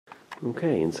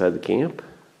Okay, inside the camp,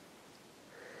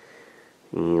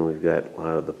 and we've got a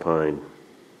lot of the pine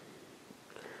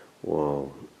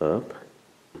wall up.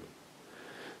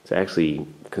 It's actually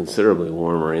considerably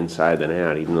warmer inside than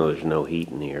out, even though there's no heat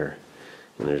in here,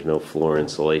 and there's no floor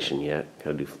insulation yet.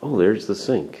 Oh, there's the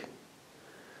sink.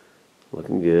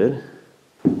 Looking good.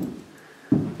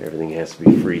 Everything has to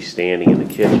be freestanding in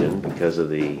the kitchen because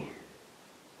of the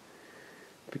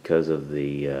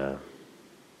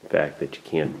fact that you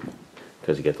can't,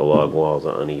 because you get the log walls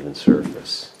on uneven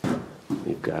surface.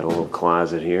 We've got a little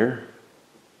closet here,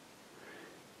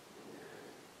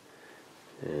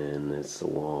 and that's the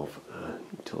wall for the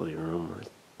utility room.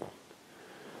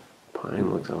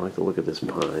 Pine looks, I like the look of this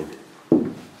pine.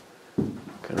 Kind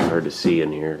of hard to see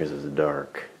in here because it's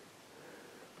dark.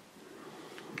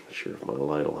 Not sure if my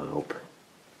light will help.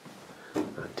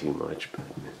 Not too much, but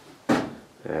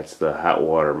that's the hot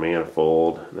water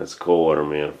manifold. That's the cold water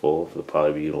manifold for the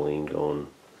polybutylene going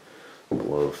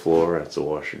below the floor. That's the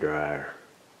washer dryer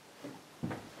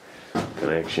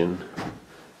connection.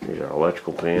 Here's our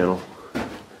electrical panel.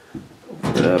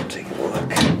 Open it up, take a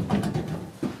look.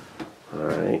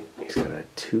 Alright, he's got a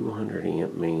 200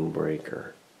 amp main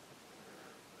breaker.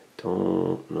 I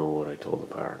don't know what I told the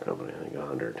power company, I think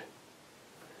 100.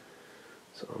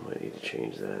 So I might need to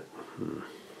change that.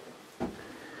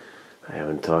 I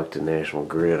haven't talked to National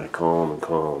Grid. I call them,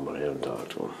 but I haven't talked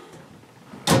to them.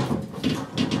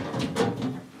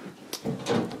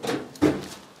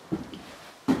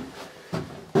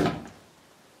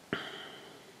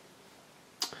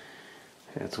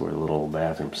 That's where the little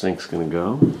bathroom sink's going to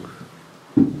go.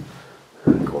 And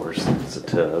of course, it's a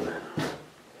tub.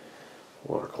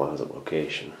 Water closet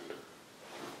location.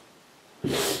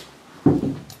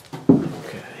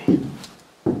 Okay.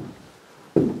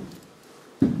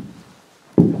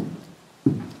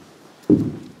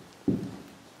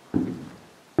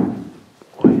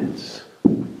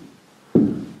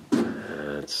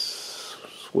 That's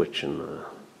switching the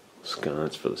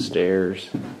sconce for the stairs.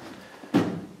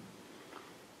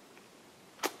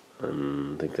 I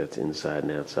think that's inside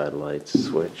and outside lights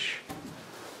switch.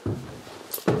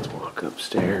 Let's walk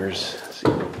upstairs, see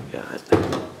what we got.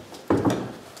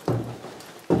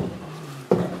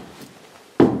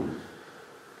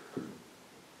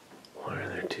 Why are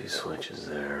there two switches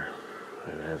there?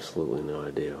 I have absolutely no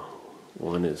idea.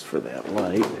 One is for that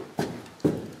light,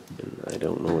 and I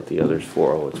don't know what the other's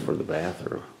for. Oh, it's for the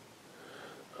bathroom.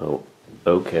 Oh,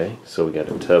 okay, so we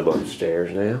got a tub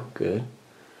upstairs now. Good.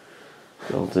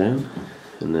 Built in,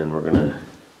 and then we're gonna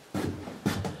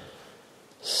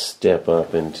step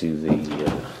up into the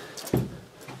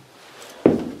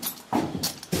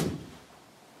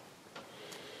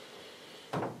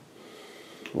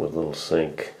with a little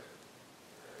sink.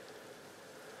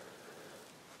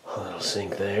 A little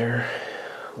sink there,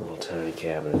 a little tiny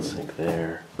cabinet sink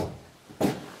there,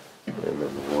 and then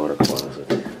the water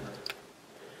closet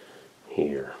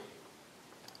here.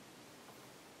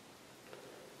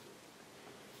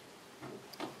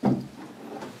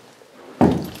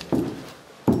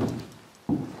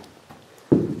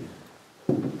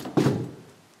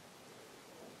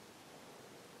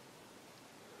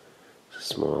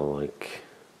 Small, like,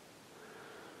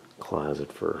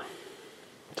 closet for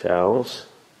towels.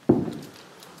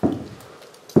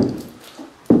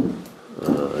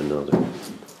 Another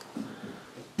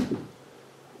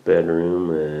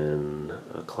bedroom and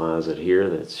a closet here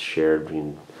that's shared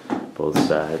between both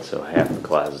sides. So half the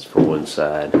closet's for one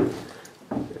side, and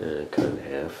cut in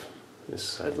half. This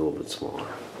side's a little bit smaller.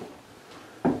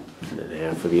 And then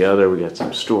half for the other. We got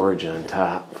some storage on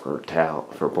top for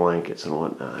for blankets and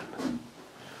whatnot.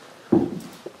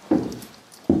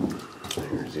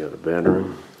 Here's the other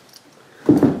bedroom.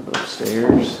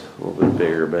 Upstairs, a little bit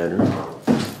bigger bedroom.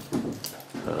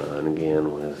 And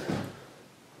again with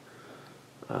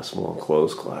a small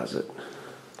clothes closet.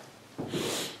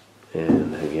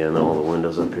 And again, all the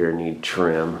windows up here need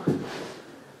trim,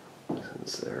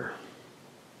 since they're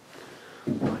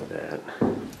like that.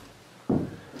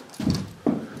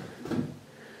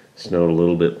 Snowed a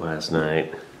little bit last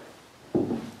night,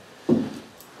 and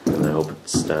I hope it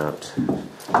stopped.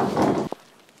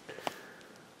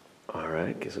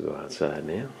 Alright, guess we'll go outside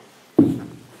now.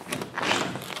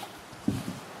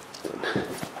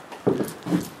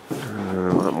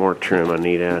 A lot more trim I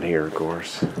need out here, of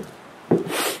course.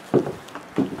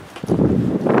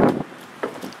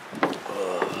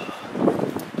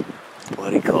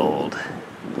 Bloody cold.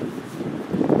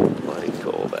 Bloody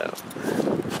cold out.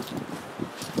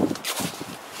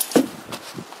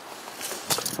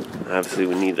 Obviously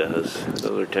we need those.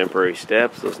 Those are temporary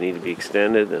steps. Those need to be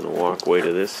extended, and a walkway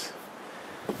to this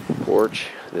porch.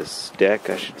 this deck,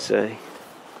 I should say.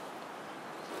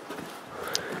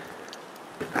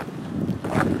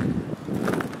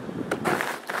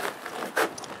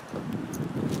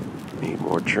 Need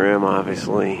more trim,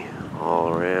 obviously, all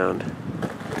around.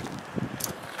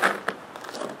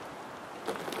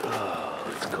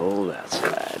 Oh, it's cold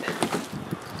outside.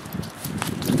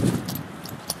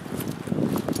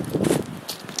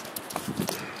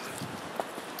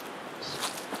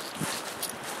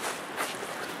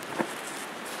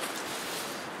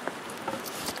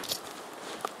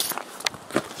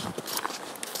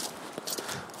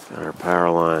 Got our power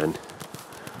line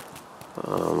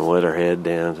on the weatherhead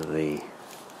down to the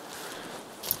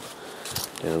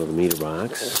meter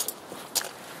box.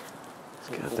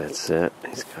 He's got that set.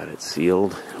 He's got it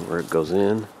sealed where it goes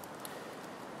in.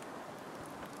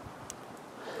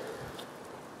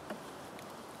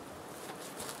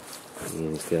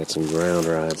 And he's got some ground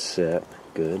rods set.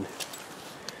 Good.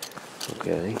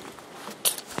 Okay.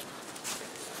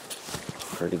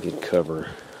 Hard to get cover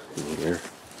in here.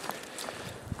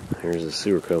 Here's the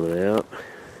sewer coming out.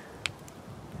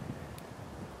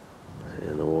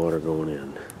 And the water going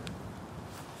in.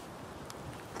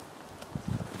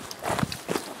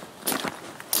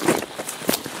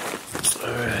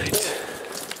 Alright.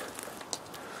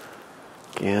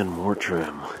 Again, more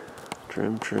trim.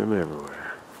 Trim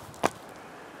everywhere.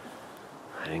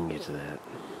 I didn't get to that.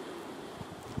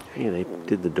 Hey, they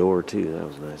did the door too. That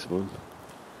was a nice one.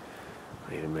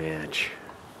 Made a match.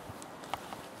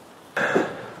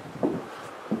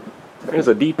 There's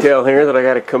a detail here that I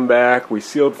got to come back. We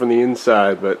sealed from the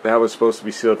inside, but that was supposed to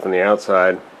be sealed from the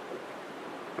outside,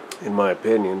 in my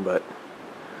opinion, but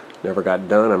never got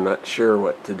done. I'm not sure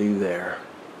what to do there.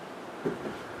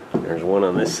 There's one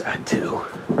on this side too.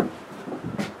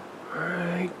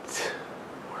 Alright.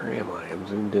 Where am I? I'm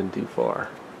zoomed in too far.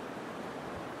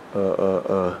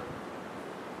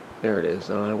 There it is.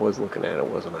 Oh, I was looking at it,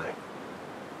 wasn't I?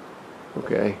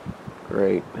 Okay,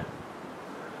 great.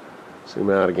 Zoom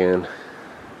out again.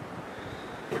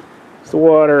 It's the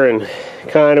water and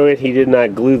conduit. He did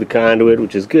not glue the conduit,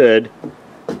 which is good,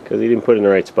 because he didn't put it in the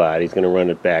right spot. He's going to run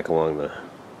it back along the,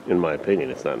 in my opinion,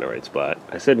 it's not in the right spot.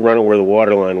 I said run it where the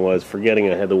water line was, forgetting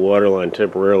I had the water line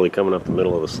temporarily coming up the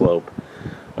middle of the slope.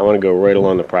 I want to go right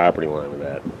along the property line with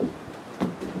that.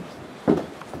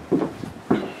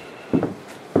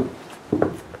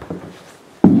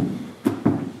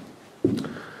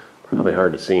 Probably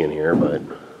hard to see in here, but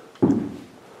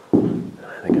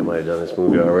I think I might have done this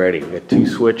movie already. We got two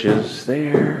switches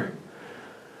there.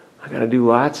 I got to do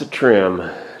lots of trim.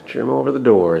 Trim over the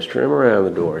doors, trim around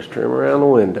the doors, trim around the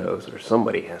windows, or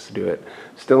somebody has to do it.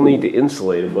 Still need to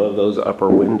insulate above those upper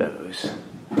windows.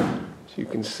 As you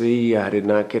can see, I did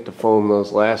not get to foam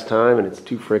those last time, and it's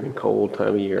too friggin' cold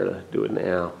time of year to do it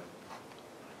now.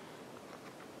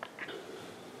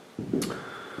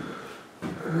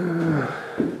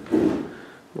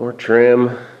 More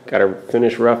trim. Got to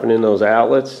finish roughing in those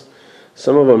outlets.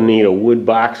 Some of them need a wood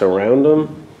box around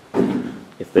them.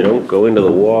 If they don't go into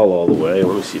the wall all the way,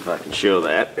 let me see if I can show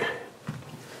that.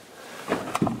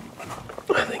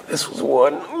 I think this was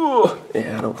one. Ooh,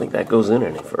 yeah, I don't think that goes in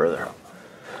any further.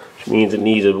 Which means it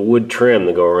needs a wood trim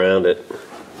to go around it.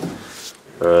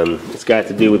 It's got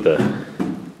to do with the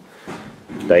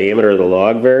diameter of the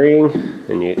log varying,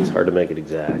 and it's hard to make it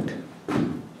exact.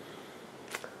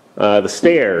 The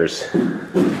stairs.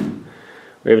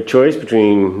 We have a choice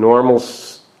between normal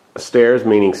stairs,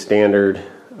 meaning standard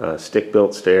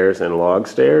stick-built stairs, and log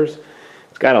stairs.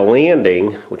 It's got a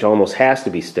landing, which almost has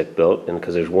to be stick-built, and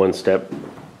because there's one step,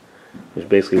 there's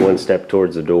basically one step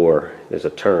towards the door. There's a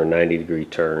turn, 90-degree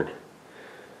turn.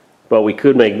 But we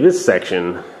could make this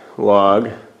section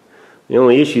log. The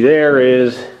only issue there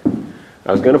is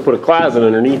I was going to put a closet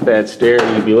underneath that stair,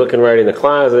 and you'd be looking right in the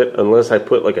closet unless I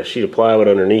put like a sheet of plywood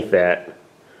underneath that,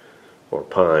 or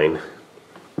pine.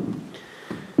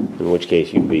 In which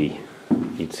case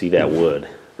you'd see that wood.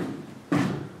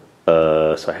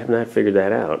 So I have not figured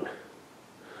that out.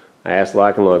 I asked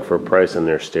Lock and Log for a price on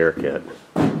their stair kit.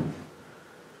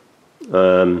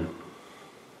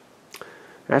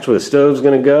 That's where the stove's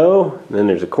going to go. And then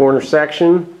there's a corner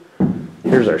section.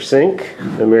 Here's our sink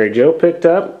that Mary Jo picked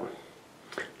up,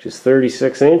 which is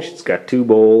 36 inch. It's got two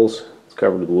bowls. It's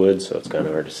covered with wood, so it's kind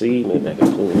of hard to see. Maybe I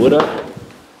can pull the wood up.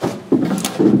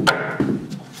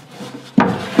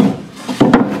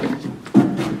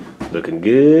 Looking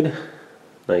good.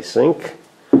 Nice sink.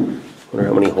 Wonder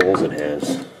how many holes it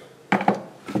has.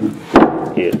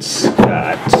 It's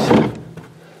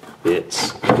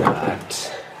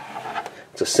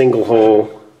a single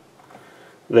hole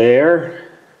there.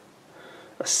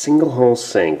 A single hole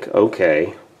sink.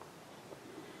 Okay.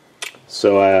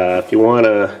 So if you want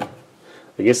to,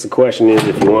 I guess the question is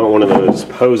if you want one of those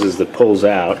hoses that pulls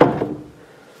out.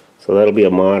 So that'll be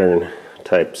a modern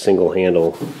type single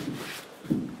handle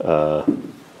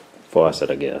faucet,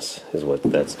 I guess, is what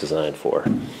that's designed for.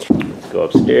 Let's go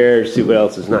upstairs, see what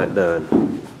else is not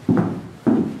done.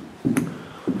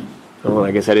 Oh, I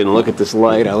guess I didn't look at this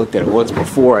light. I looked at it once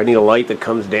before. I need a light that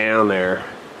comes down there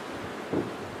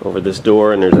over this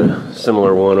door, and there's a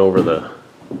similar one over the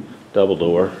double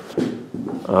door.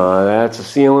 That's a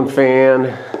ceiling fan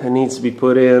that needs to be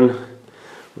put in. We're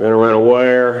going to run a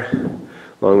wire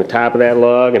along the top of that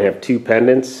lug and have two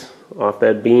pendants off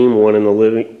that beam, one in the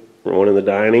living, one in the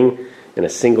dining, and a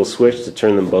single switch to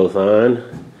turn them both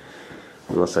on.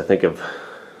 Unless I think of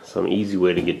some easy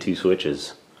way to get two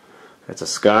switches. That's a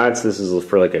sconce. This is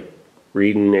for like a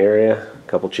reading area, a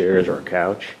couple chairs or a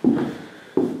couch.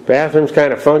 Bathroom's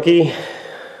kind of funky.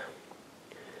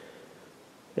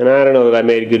 And I don't know that I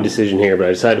made a good decision here, but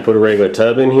I decided to put a regular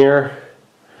tub in here.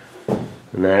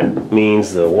 And that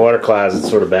means the water closet's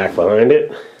sort of back behind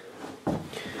it.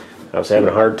 I was having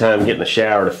a hard time getting the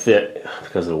shower to fit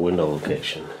because of the window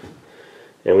location.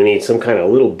 And we need some kind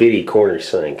of little bitty corner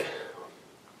sink.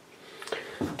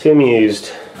 Tim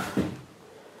used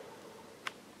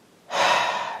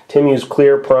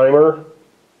clear primer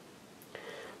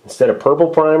instead of purple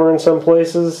primer in some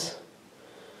places,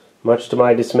 much to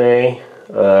my dismay.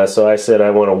 So I said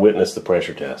I want to witness the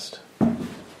pressure test,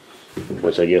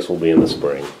 which I guess will be in the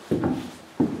spring.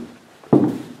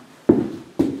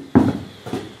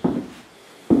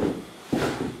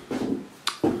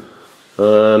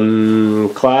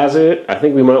 Closet, I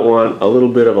think we might want a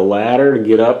little bit of a ladder to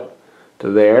get up to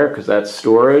there because that's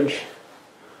storage.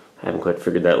 I haven't quite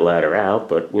figured that ladder out,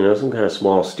 but you know, some kind of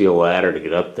small steel ladder to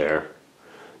get up there.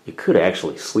 You could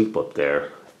actually sleep up there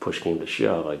if push came to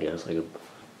shove, I guess. I could.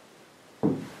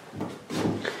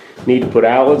 Need to put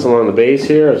outlets along the base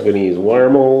here. I was going to use wire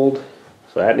mold,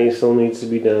 so that still needs to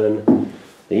be done.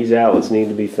 These outlets need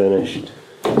to be finished.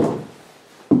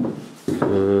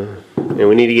 And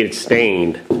we need to get it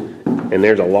stained, and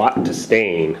there's a lot to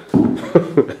stain.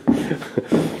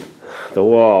 The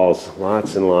walls,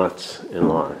 lots and lots and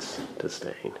lots to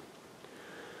stain.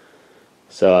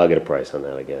 So I'll get a price on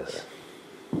that, I guess.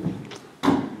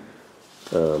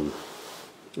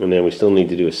 And then we still need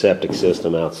to do a septic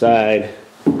system outside,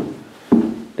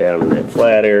 down in that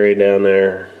flat area down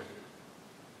there.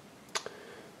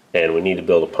 And we need to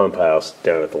build a pump house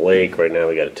down at the lake. Right now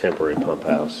we got a temporary pump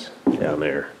house down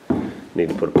there. Need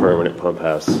to put a permanent pump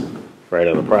house right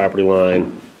on the property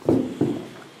line.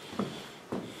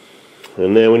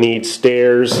 And then we need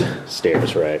stairs.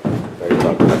 Stairs, right. I already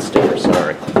talked about stairs,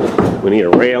 sorry. We need a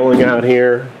railing out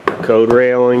here, code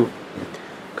railing.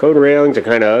 Code railings are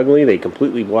kind of ugly. They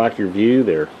completely block your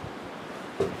view.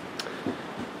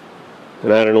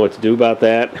 And I don't know what to do about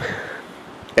that.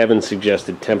 Evan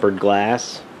suggested tempered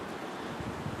glass.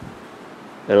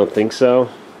 I don't think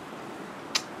so.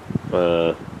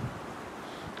 But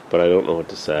I don't know what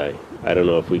to say. I don't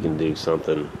know if we can do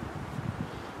something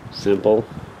simple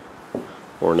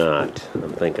or not.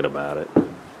 I'm thinking about it.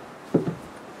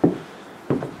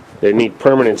 They need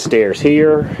permanent stairs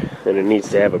here, and it needs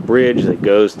to have a bridge that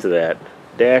goes to that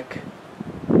deck,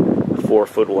 a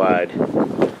 4-foot wide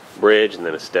bridge, and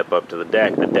then a step up to the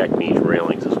deck. The deck needs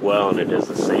railings as well, and it has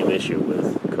the same issue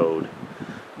with code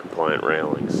compliant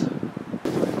railings.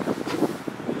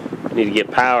 Need to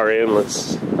get power in.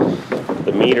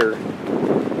 The meter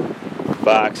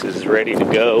box is ready to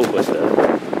go, but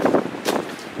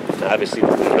obviously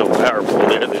there's no power pole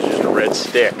there. There's just a red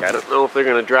stick. I don't know if they're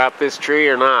going to drop this tree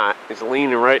or not. It's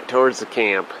leaning right towards the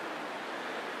camp,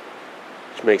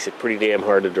 which makes it pretty damn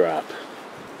hard to drop.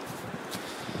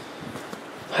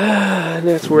 And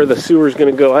that's where the sewer's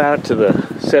going to go out to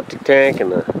the septic tank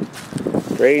and the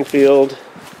drain field.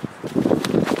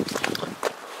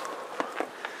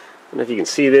 And if you can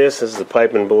see this is the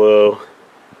piping below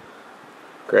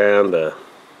ground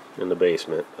in the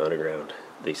basement, underground.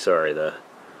 The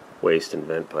waste and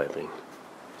vent piping.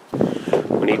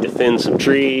 We need to thin some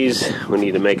trees. We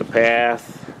need to make a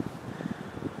path.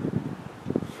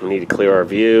 We need to clear our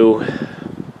view.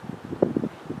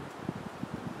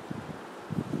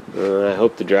 I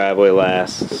hope the driveway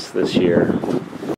lasts this year.